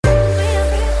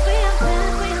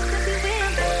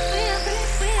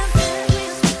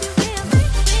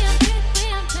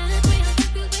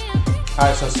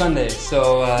Alright, so Sunday.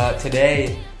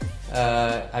 Today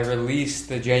I released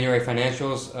the January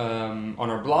financials on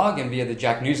our blog and via the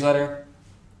Jack newsletter.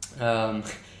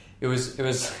 It was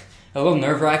a little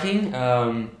nerve-wracking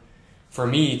for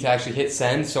me to actually hit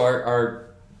send. So our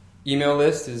email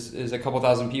list is a couple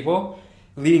thousand people.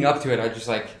 Leading up to it, it's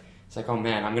like, oh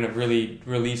man, I'm going to really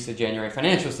release the January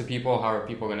financials to people. How are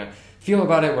people going to feel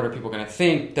about it? What are people going to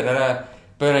think? But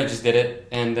then I just did it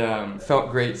and felt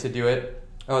great to do it.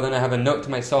 Oh, then I have a note to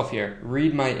myself here.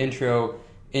 Read my intro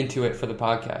into it for the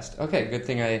podcast. Okay, good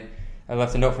thing I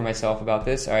left a note for myself about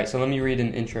this. All right, so let me read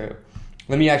an intro.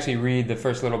 Let me actually read the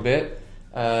first little bit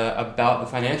about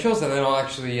the financials, and then I'll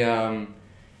actually, I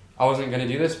wasn't going to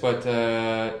do this, but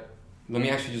let me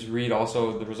actually just read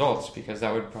also the results, because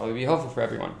that would probably be helpful for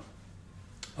everyone.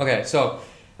 Okay, so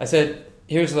I said,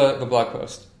 here's the blog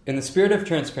post. In the spirit of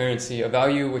transparency, a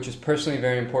value which is personally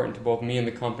very important to both me and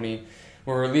the company,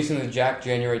 we're releasing the Jack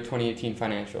January 2018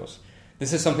 financials.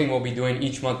 This is something we'll be doing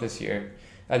each month this year.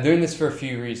 I'm doing this for a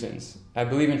few reasons. I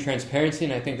believe in transparency,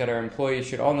 and I think that our employees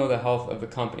should all know the health of the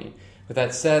company. With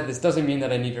that said, this doesn't mean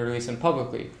that I need to release them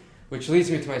publicly, which leads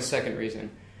me to my second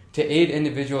reason. To aid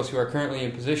individuals who are currently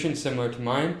in positions similar to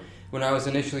mine when I was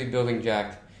initially building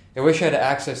Jack. I wish I had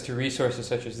access to resources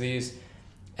such as these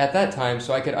at that time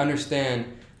so I could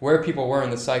understand where people were in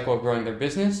the cycle of growing their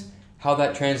business, how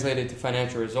that translated to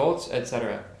financial results,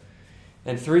 etc.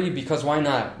 And 3, because why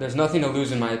not? There's nothing to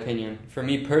lose in my opinion. For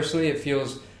me personally, it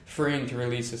feels freeing to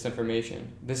release this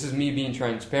information. This is me being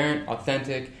transparent,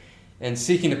 authentic, and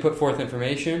seeking to put forth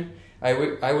information I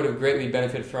would have greatly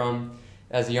benefited from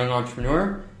as a young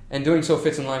entrepreneur, and doing so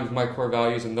fits in line with my core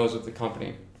values and those of the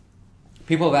company.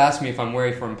 People have asked me if I'm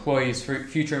worried for employees, for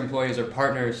future employees or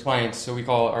partners, clients, so we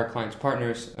call our clients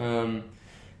partners,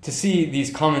 to see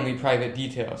these commonly private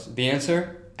details. The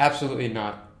answer? Absolutely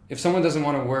not. If someone doesn't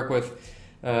want to work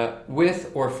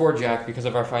with or for Jack because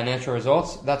of our financial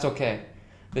results, that's okay.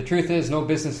 The truth is, no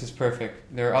business is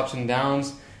perfect. There are ups and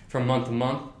downs from month to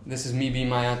month. This is me being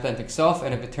my authentic self,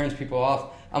 and if it turns people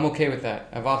off, I'm okay with that.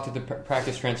 I've opted to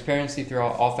practice transparency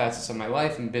throughout all facets of my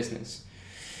life and business.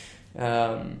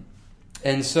 And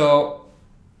so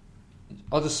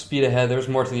I'll just speed ahead. There's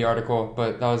more to the article,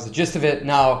 but that was the gist of it.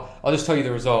 Now I'll just tell you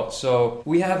the results. So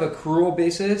we have accrual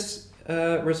basis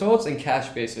results and cash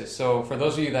basis. So for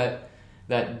those of you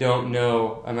that don't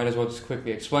know, I might as well just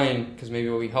quickly explain because maybe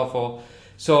it will be helpful.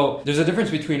 So there's a difference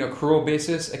between accrual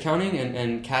basis accounting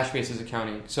and cash basis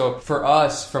accounting. So for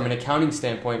us, from an accounting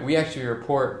standpoint, we actually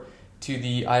report to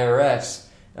the IRS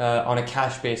on a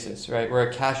cash basis, right? We're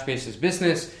a cash basis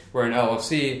business. We're an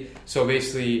LLC. So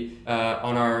basically,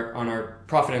 on our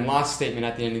profit and loss statement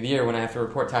at the end of the year, when I have to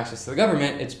report taxes to the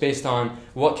government, it's based on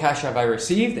what cash have I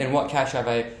received and what cash have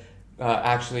I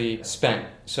actually spent.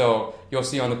 So you'll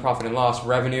see on the profit and loss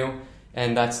revenue,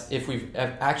 and that's if we've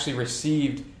actually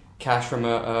received cash from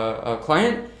a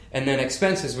client, and then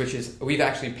expenses, which is we've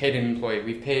actually paid an employee,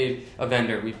 we've paid a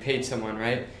vendor, we've paid someone,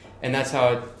 right? And that's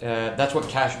how that's what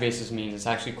cash basis means. It's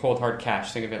actually cold hard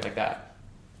cash. Think of it like that.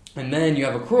 And then you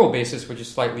have accrual basis, which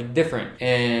is slightly different.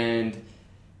 And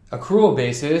accrual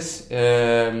basis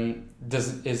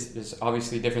is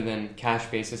obviously different than cash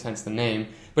basis, hence the name.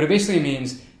 But it basically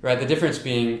means, right, the difference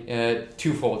being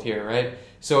twofold here, right?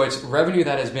 So it's revenue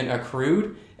that has been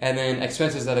accrued and then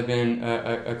expenses that have been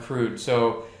accrued.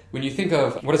 So when you think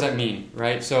of, what does that mean,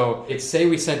 right? So it's, say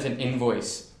we sent an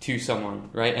invoice to someone,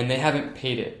 right? And they haven't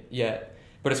paid it yet.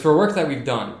 But it's for work that we've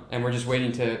done, and we're just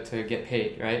waiting to get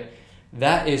paid, right?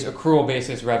 That is accrual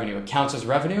basis revenue. It counts as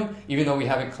revenue, even though we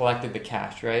haven't collected the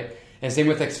cash, right? And same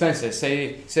with expenses.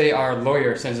 Say our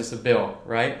lawyer sends us a bill,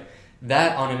 right?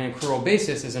 That on an accrual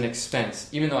basis is an expense,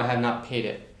 even though I have not paid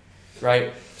it,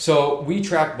 right? So we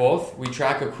track both. We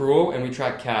track accrual and we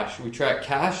track cash. We track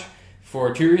cash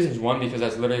for 2 reasons. 1, because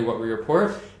that's literally what we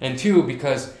report. And 2,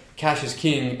 because cash is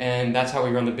king, and that's how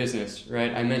we run the business,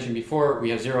 right? I mentioned before, we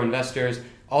have 0 investors.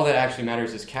 All that actually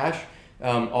matters is cash.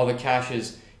 All the cash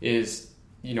is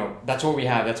that's what we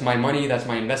have. That's my money. That's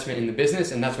my investment in the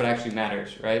business, and that's what actually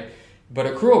matters, right? But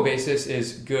accrual basis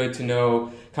is good to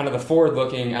know kind of the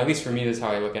forward-looking, at least for me, that's how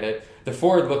I look at it, the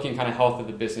forward-looking kind of health of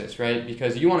the business, right?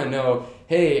 Because you want to know,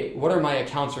 hey, what are my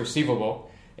accounts receivable?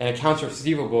 And accounts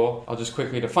receivable, I'll just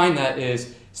quickly define that,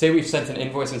 is, say we've sent an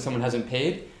invoice and someone hasn't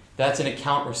paid, that's an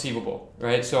account receivable,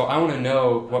 right? So I want to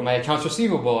know what my accounts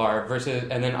receivable are versus,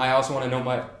 and then I also want to know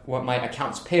what my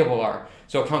accounts payable are.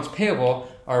 So accounts payable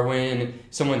are when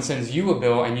someone sends you a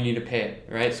bill and you need to pay it,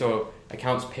 right? So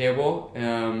accounts payable,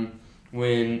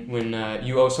 when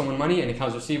you owe someone money, and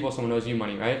accounts receivable, someone owes you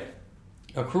money, right?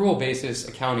 Accrual basis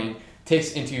accounting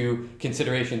takes into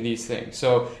consideration these things.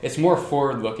 So it's more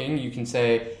forward-looking. You can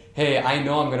say, hey, I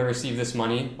know I'm going to receive this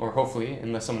money, or hopefully,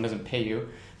 unless someone doesn't pay you,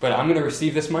 but I'm going to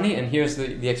receive this money, and here's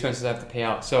the expenses I have to pay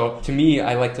out. So to me,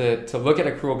 I like to look at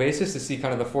accrual basis to see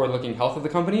kind of the forward-looking health of the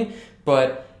company,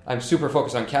 but I'm super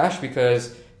focused on cash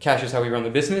because cash is how we run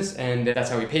the business, and that's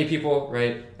how we pay people,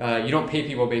 right? You don't pay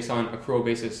people based on accrual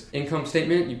basis income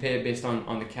statement. You pay it based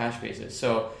on the cash basis.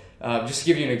 So just to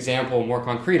give you an example, more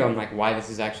concrete on like why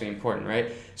this is actually important,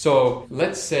 right? So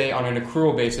let's say on an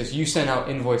accrual basis, you sent out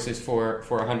invoices for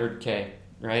 100K,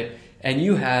 right? And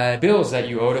you had bills that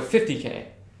you owed of 50K.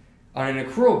 On an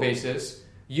accrual basis,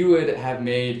 you would have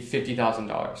made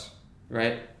 $50,000,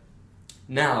 right?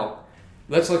 Now,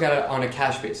 let's look at it on a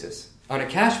cash basis. On a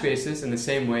cash basis, in the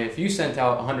same way, if you sent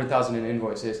out 100,000 in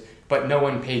invoices, but no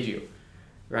one paid you,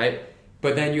 right?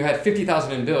 But then you had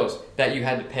 50,000 in bills that you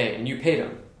had to pay, and you paid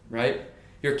them, right?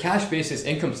 Your cash basis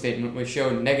income statement would show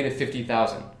negative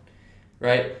 50,000,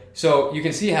 right? So you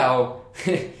can see how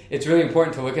it's really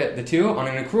important to look at the two. On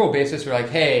an accrual basis, we're like,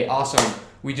 hey, awesome,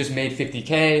 we just made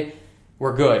 50K,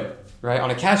 we're good, right?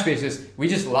 On a cash basis, we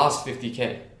just lost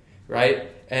 50K, right?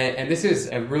 And this is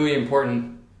a really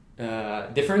important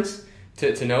difference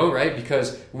to know, right?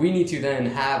 Because we need to then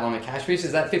have on a cash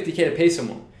basis that 50K to pay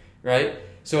someone, right?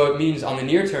 So it means on the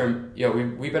near term,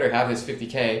 we better have this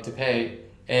 50K to pay.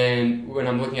 And when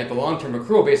I'm looking at the long-term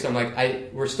accrual base, I'm like,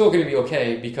 we're still going to be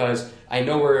okay because I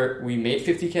know we made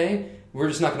 50K. We're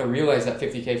just not going to realize that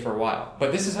 50K for a while.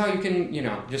 But this is how you can,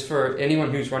 just for anyone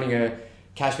who's running a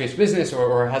cash-based business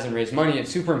or hasn't raised money,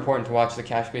 it's super important to watch the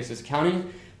cash basis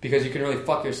accounting because you can really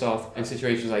fuck yourself in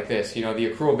situations like this. The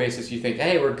accrual basis, you think,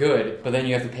 hey, we're good, but then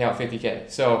you have to pay out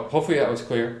 50K. So hopefully that was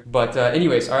clear. But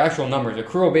anyways, our actual numbers,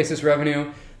 accrual basis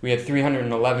revenue, we had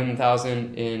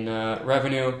 $311,000 in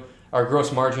revenue. Our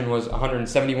gross margin was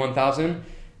 $171,000,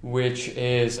 which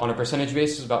is on a percentage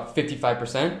basis about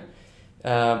 55%.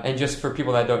 And just for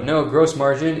people that don't know, gross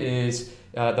margin is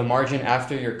the margin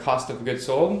after your cost of goods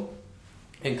sold.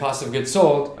 And cost of goods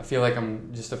sold, I feel like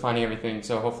I'm just defining everything,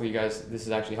 so hopefully you guys, this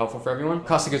is actually helpful for everyone.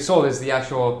 Cost of goods sold is the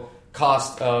actual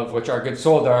cost of which our goods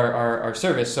sold are our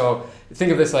service. So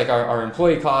think of this like our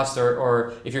employee cost,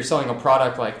 or if you're selling a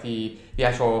product, like the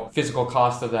actual physical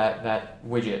cost of that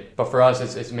widget. But for us,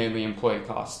 it's mainly employee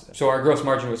cost. So our gross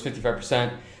margin was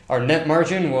 55%. Our net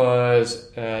margin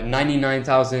was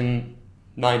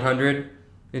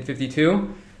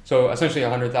 $99,952. So essentially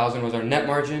 $100,000 was our net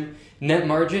margin. Net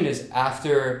margin is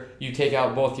after you take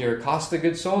out both your cost of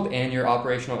goods sold and your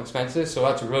operational expenses. So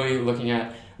that's really looking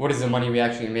at what is the money we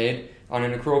actually made on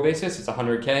an accrual basis. It's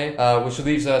 $100K, which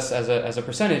leaves us as a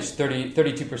percentage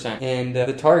 32%. And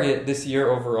the target this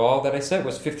year overall that I set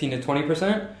was 15 to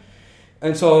 20%.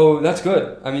 And so that's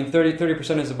good. I mean,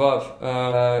 30% is above.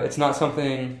 It's not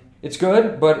something, it's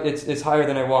good, but it's higher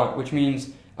than I want, which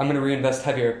means I'm going to reinvest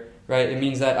heavier, right? It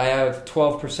means that I have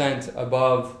 12%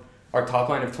 above our top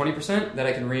line of 20% that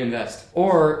I can reinvest.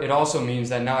 Or it also means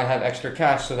that now I have extra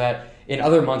cash so that in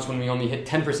other months when we only hit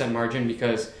 10% margin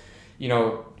because,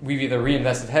 we've either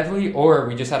reinvested heavily or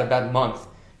we just had a bad month,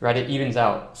 right? It evens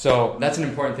out. So that's an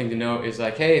important thing to know is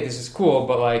like, hey, this is cool,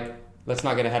 but like, let's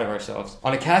not get ahead of ourselves.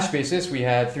 On a cash basis, we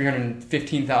had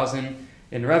 $315,000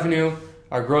 in revenue.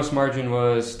 Our gross margin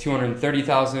was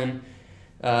 $230,000,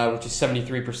 which is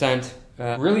 73%.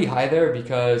 Really high there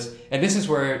because, and this is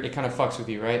where it kind of fucks with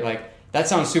you, right? Like, that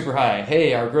sounds super high.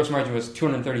 Hey, our gross margin was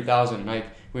 $230,000. Like,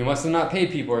 we must have not paid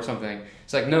people or something.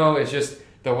 It's like, no, it's just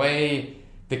the way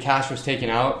the cash was taken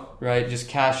out, right?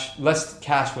 Just less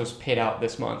cash was paid out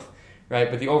this month, right?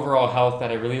 But the overall health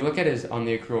that I really look at is on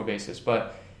the accrual basis.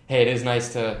 But hey, it is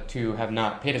nice to have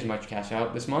not paid as much cash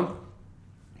out this month.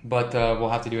 But we'll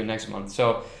have to do it next month.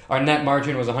 So our net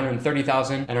margin was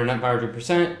 $130,000, and our net margin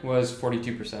percent was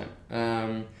 42%.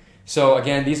 So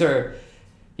again, these are,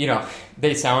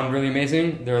 they sound really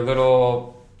amazing. They're a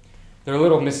little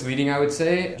misleading, I would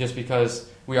say, just because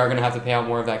we are going to have to pay out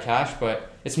more of that cash. But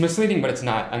it's misleading, but it's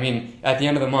not. I mean, at the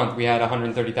end of the month, we had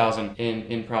 $130,000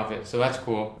 in profit, so that's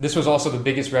cool. This was also the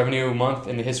biggest revenue month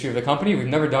in the history of the company. We've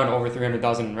never done over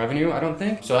 $300,000 in revenue, I don't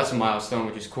think. So that's a milestone,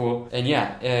 which is cool. And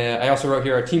yeah, I also wrote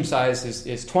here our team size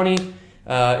is 20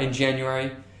 in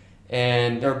January.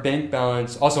 And our bank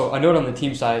balance, also a note on the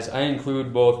team size, I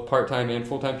include both part-time and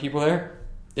full-time people there.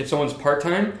 If someone's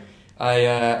part-time,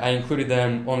 I included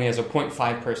them only as a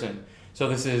 0.5 person. So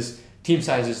this is, team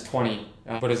size is 20.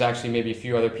 But it's actually maybe a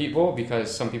few other people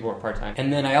because some people are part-time.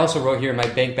 And then I also wrote here my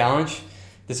bank balance.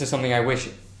 This is something I wish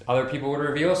other people would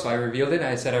reveal, so I revealed it.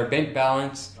 I said our bank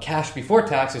balance, cash before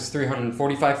tax, is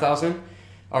 $345,000.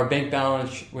 Our bank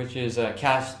balance, which is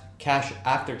cash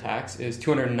after tax, is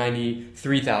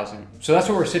 $293,000. So that's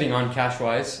what we're sitting on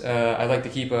cash-wise. I like to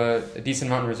keep a decent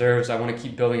amount in reserves. I want to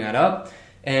keep building that up.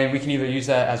 And we can either use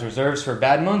that as reserves for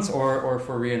bad months or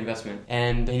for reinvestment.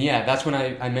 And yeah, that's when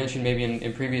I mentioned maybe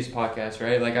in previous podcasts,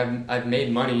 right? Like I've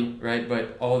made money, right?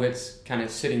 But all of it's kind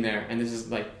of sitting there. And this is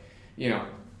like,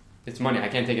 it's money. I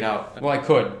can't take it out. Well, I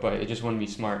could, but it just wouldn't be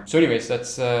smart. So anyways,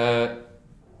 that's the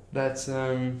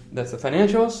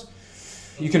financials.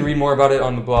 You can read more about it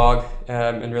on the blog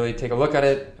and really take a look at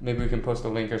it. Maybe we can post a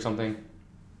link or something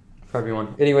for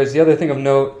everyone. Anyways, the other thing of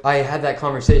note, I had that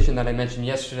conversation that I mentioned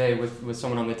yesterday with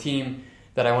someone on the team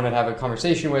that I wanted to have a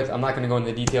conversation with. I'm not going to go into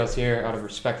the details here out of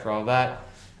respect for all that.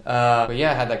 But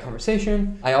yeah, I had that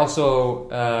conversation. I also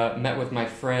met with my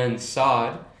friend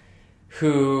Saad,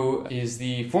 who is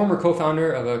the former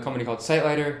co-founder of a company called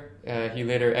SiteLighter. He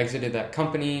later exited that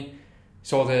company,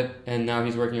 sold it, and now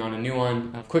he's working on a new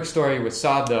one. A quick story with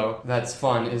Saad though, that's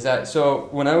fun, is that so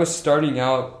when I was starting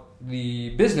out the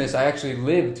business, I actually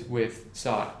lived with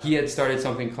Saad. He had started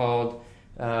something called,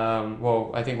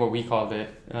 I think what we called it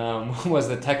was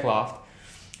the Tech Loft.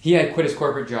 He had quit his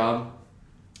corporate job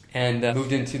and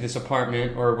moved into this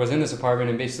apartment, or was in this apartment,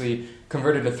 and basically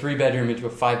converted a 3-bedroom into a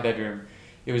 5-bedroom.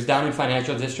 It was down in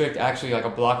Financial District, actually like a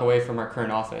block away from our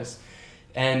current office.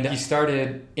 And he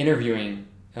started interviewing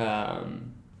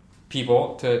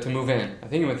people to move in. I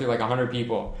think he went through like 100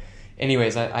 people.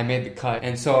 Anyways, I made the cut.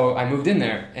 And so I moved in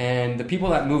there. And the people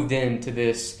that moved into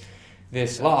this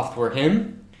loft were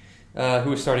him, who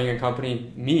was starting a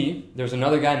company, me. There's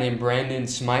another guy named Brandon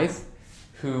Smythe,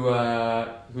 who's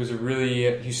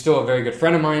still a very good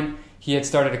friend of mine. He had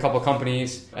started a couple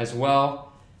companies as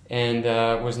well, and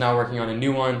was now working on a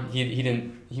new one.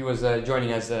 He was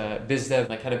joining as a biz dev,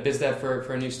 like head of biz dev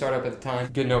for a new startup at the time.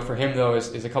 Good note for him though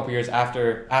is a couple years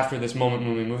after this moment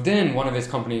when we moved in, one of his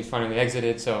companies finally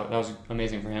exited, so that was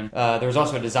amazing for him. There was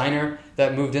also a designer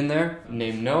that moved in there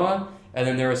named Noah, and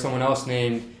then there was someone else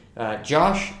named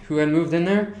Josh who had moved in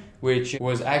there, which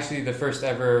was actually the first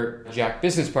ever Jack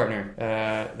business partner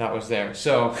that was there.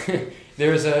 So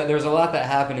there was a lot that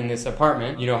happened in this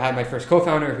apartment. I had my first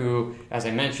co-founder who, as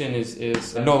I mentioned,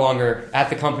 is no longer at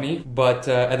the company, but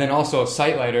and then also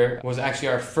SiteLighter was actually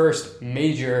our first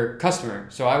major customer.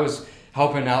 So I was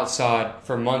helping out Saad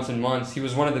for months and months. He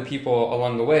was one of the people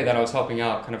along the way that I was helping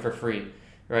out kind of for free,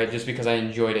 right? Just because I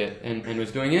enjoyed it and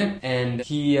was doing it. And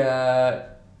he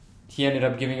ended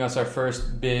up giving us our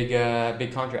first big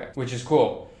contract, which is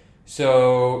cool.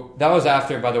 So that was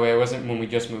after, by the way, it wasn't when we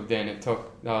just moved in. That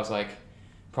was like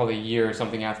probably a year or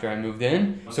something after I moved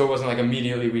in. So it wasn't like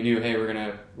immediately we knew, hey, we're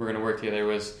gonna work together.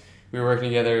 We were working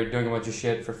together, doing a bunch of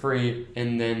shit for free,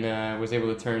 and then was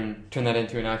able to turn that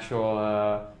into an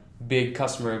actual big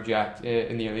customer of Jack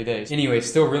in the early days. Anyway,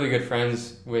 still really good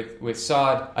friends with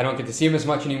Saad. I don't get to see him as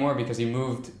much anymore because he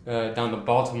moved down to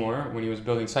Baltimore when he was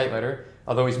building SiteLighter,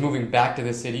 although he's moving back to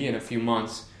the city in a few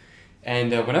months.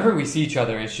 And whenever we see each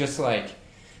other, it's just like,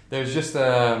 there's just,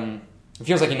 it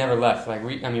feels like he never left. Like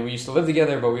we used to live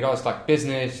together, but we'd always talk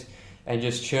business and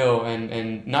just chill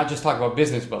and not just talk about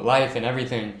business, but life and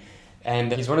everything.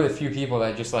 And he's one of the few people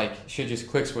that just like shit just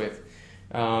clicks with.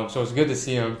 So it was good to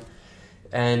see him.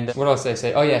 And what else did I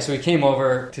say? Oh yeah, so he came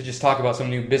over to just talk about some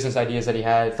new business ideas that he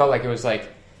had. It felt like it was like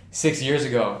 6 years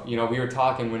ago. We were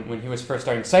talking when he was first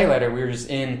starting SiteLighter. We were just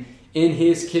in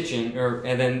his kitchen,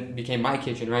 and then became my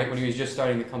kitchen, right? When he was just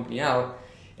starting the company out,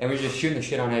 and we were just shooting the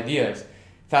shit on ideas.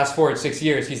 Fast forward 6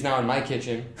 years, he's now in my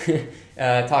kitchen,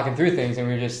 talking through things, and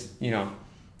we were just,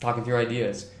 talking through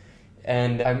ideas.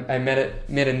 And I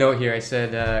made a note here. I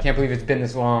said, I can't believe it's been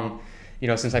this long,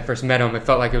 since I first met him. It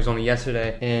felt like it was only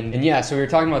yesterday. And yeah, so we were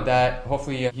talking about that.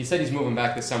 Hopefully, he said he's moving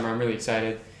back this summer. I'm really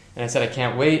excited. And I said, I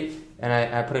can't wait. And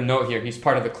I put a note here. He's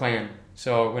part of the clan.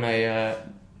 So when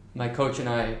my coach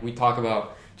and we talk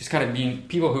about just kind of being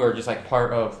people who are just like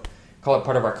part of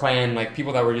our clan, like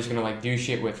people that we're just gonna like do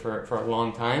shit with for a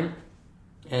long time,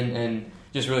 and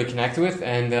just really connect with.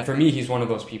 And for me, he's one of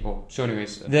those people. So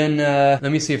anyways, then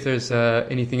let me see if there's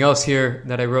anything else here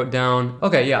that I wrote down.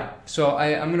 Okay, yeah. So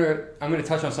I'm gonna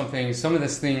touch on some things. Some of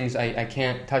these things I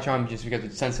can't touch on just because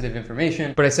it's sensitive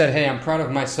information. But I said, hey, I'm proud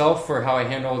of myself for how I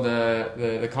handled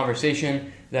the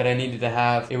conversation that I needed to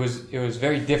have. It was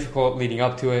very difficult leading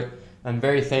up to it. I'm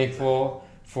very thankful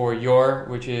for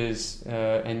which is,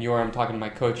 and I'm talking to my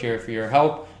coach here, for your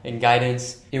help and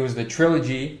guidance. It was the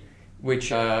trilogy,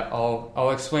 which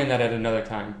I'll explain that at another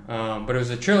time. But it was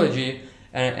a trilogy,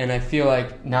 and I feel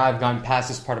like now I've gotten past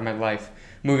this part of my life.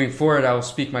 Moving forward, I will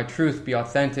speak my truth, be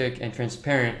authentic and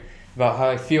transparent about how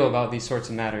I feel about these sorts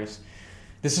of matters.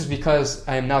 This is because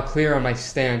I am now clear on my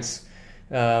stance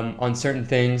on certain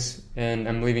things, and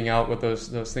I'm leaving out what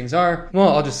those things are. Well,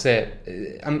 I'll just say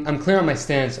it. I'm clear on my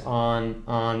stance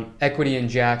on equity in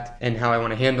Jacked and how I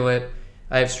want to handle it.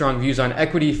 I have strong views on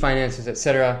equity, finances,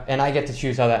 etc. And I get to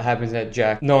choose how that happens at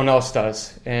Jack. No one else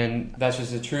does. And that's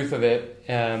just the truth of it.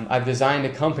 I've designed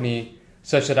a company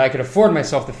such that I could afford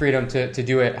myself the freedom to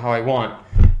do it how I want,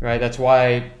 right? That's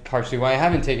partially why I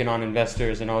haven't taken on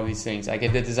investors and all these things. I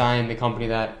get to design the company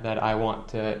that I want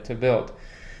to build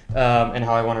and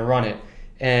how I want to run it.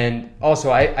 And also,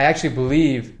 I actually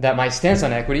believe that my stance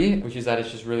on equity, which is that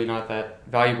it's just really not that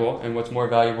valuable, and what's more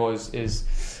valuable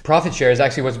is profit share is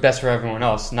actually what's best for everyone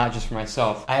else, not just for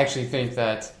myself. I actually think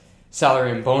that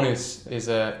salary and bonus is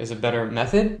a better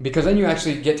method, because then you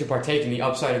actually get to partake in the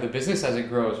upside of the business as it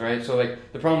grows, right? So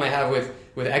like the problem I have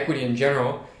with equity in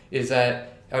general is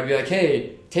that I would be like,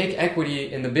 hey, take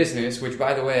equity in the business, which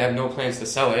by the way, I have no plans to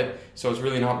sell it, so it's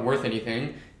really not worth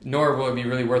anything. Nor will it be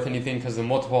really worth anything because the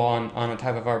multiple on a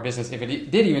type of our business, if it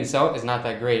did even sell, is not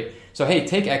that great. So hey,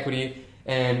 take equity,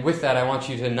 and with that, I want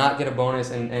you to not get a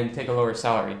bonus and take a lower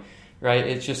salary, right?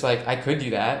 It's just like, I could do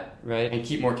that, right, and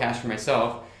keep more cash for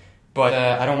myself, but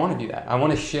I don't want to do that. I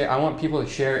want to share. I want people to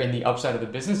share in the upside of the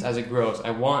business as it grows.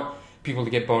 I want people to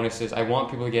get bonuses. I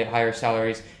want people to get higher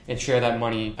salaries and share that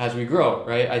money as we grow,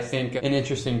 right? I think an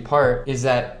interesting part is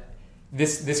that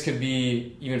this could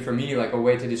be, even for me, like a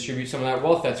way to distribute some of that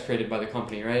wealth that's created by the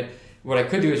company, right? What I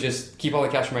could do is just keep all the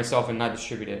cash for myself and not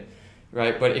distribute it,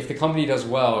 right? But if the company does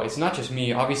well, it's not just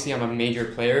me. Obviously, I'm a major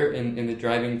player in the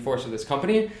driving force of this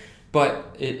company,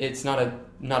 but it's not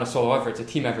a solo effort. It's a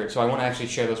team effort. So I want to actually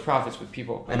share those profits with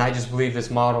people. And I just believe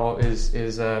this model is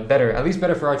better, at least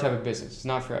better for our type of business. It's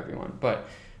not for everyone, but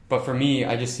for me,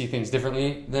 I just see things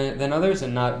differently than others,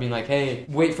 and not being like, hey,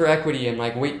 wait for equity and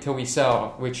like wait till we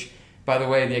sell, which, by the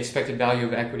way, the expected value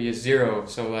of equity is 0.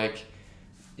 So like,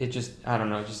 it just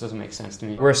doesn't make sense to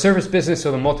me. We're a service business,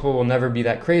 so the multiple will never be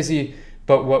that crazy.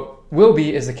 But what will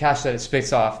be is the cash that it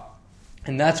spits off.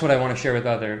 And that's what I want to share with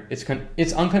others.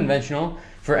 It's unconventional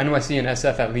for NYC and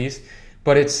SF at least,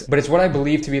 but it's what I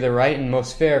believe to be the right and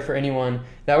most fair for anyone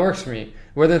that works for me,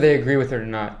 whether they agree with it or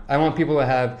not. I want people to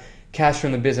have cash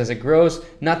from the business as it grows,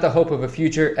 not the hope of a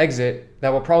future exit that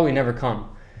will probably never come.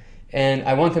 And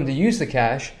I want them to use the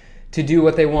cash to do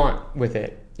what they want with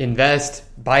it. Invest,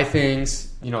 buy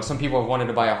things. Some people have wanted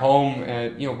to buy a home,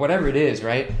 whatever it is,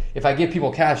 right? If I give people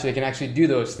cash, they can actually do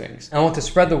those things. I want to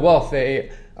spread the wealth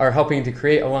they are helping to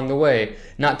create along the way,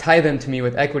 not tie them to me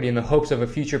with equity in the hopes of a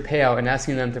future payout and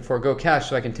asking them to forego cash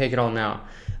so I can take it all now.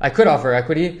 I could offer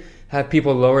equity, have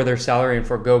people lower their salary and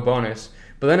forego bonus,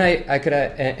 but then I could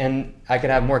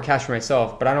have more cash for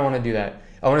myself, but I don't want to do that.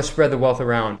 I want to spread the wealth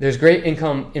around. There's great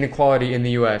income inequality in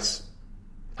the US.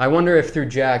 I wonder if through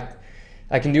Jack,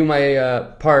 I can do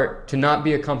my part to not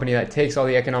be a company that takes all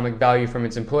the economic value from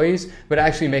its employees, but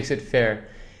actually makes it fair.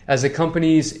 As the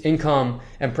company's income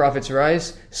and profits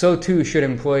rise, so too should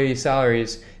employee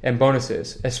salaries and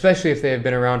bonuses, especially if they have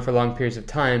been around for long periods of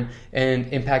time and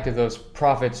impacted those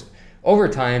profits over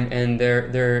time, and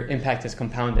their impact is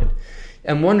compounded.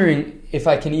 I'm wondering if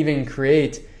I can even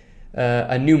create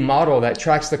a new model that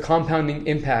tracks the compounding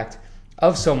impact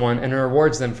of someone and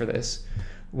rewards them for this.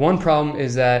 One problem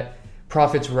is that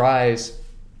profits rise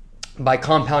by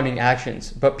compounding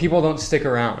actions, but people don't stick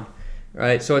around,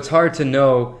 right? So it's hard to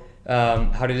know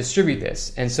how to distribute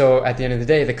this. And so at the end of the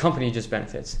day, the company just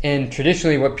benefits. And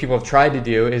traditionally what people have tried to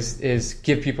do is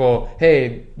give people,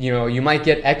 hey, you might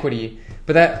get equity,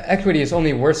 but that equity is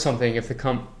only worth something if the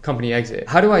company exit.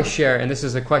 How do I share, and this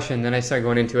is a question, then I started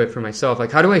going into it for myself,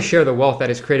 like how do I share the wealth that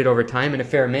is created over time in a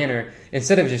fair manner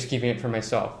instead of just keeping it for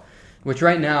myself? Which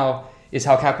right now is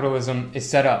how capitalism is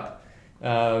set up,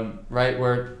 right?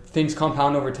 Where things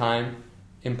compound over time,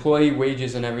 employee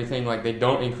wages and everything, like they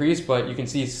don't increase, but you can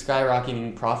see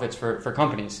skyrocketing profits for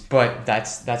companies. But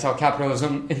that's how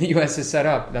capitalism in the US is set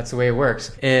up. That's the way it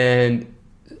works. And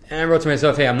I wrote to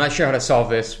myself, hey, I'm not sure how to solve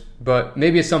this, but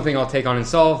maybe it's something I'll take on and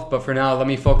solve. But for now, let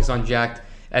me focus on Jacked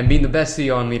and being the best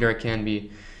CEO and leader I can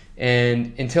be.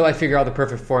 And until I figure out the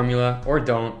perfect formula, or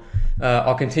don't,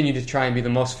 I'll continue to try and be the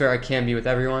most fair I can be with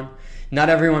everyone. Not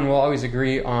everyone will always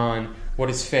agree on what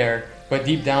is fair, but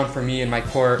deep down for me in my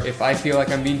core, if I feel like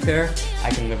I'm being fair,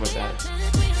 I can live with that.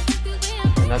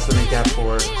 And that's the recap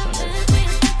for